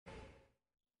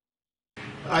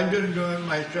I didn't do it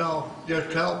myself,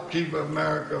 just help keep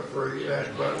America free, that's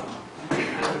what.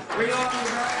 We love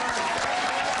America!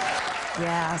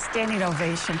 Yeah, standing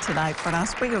ovation tonight for an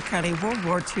Oswego County World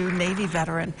War II Navy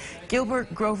veteran,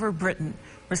 Gilbert Grover Britton,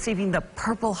 receiving the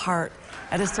Purple Heart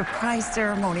at a surprise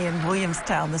ceremony in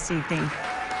Williamstown this evening.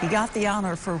 He got the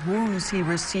honor for wounds he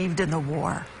received in the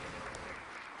war.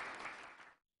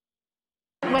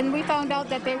 When we found out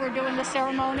that they were doing the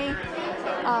ceremony,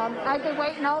 I've been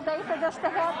waiting all day for this to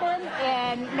happen,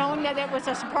 and knowing that it was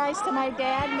a surprise to my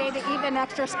dad made it even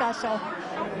extra special.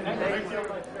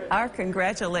 Our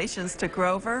congratulations to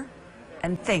Grover,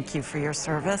 and thank you for your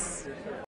service.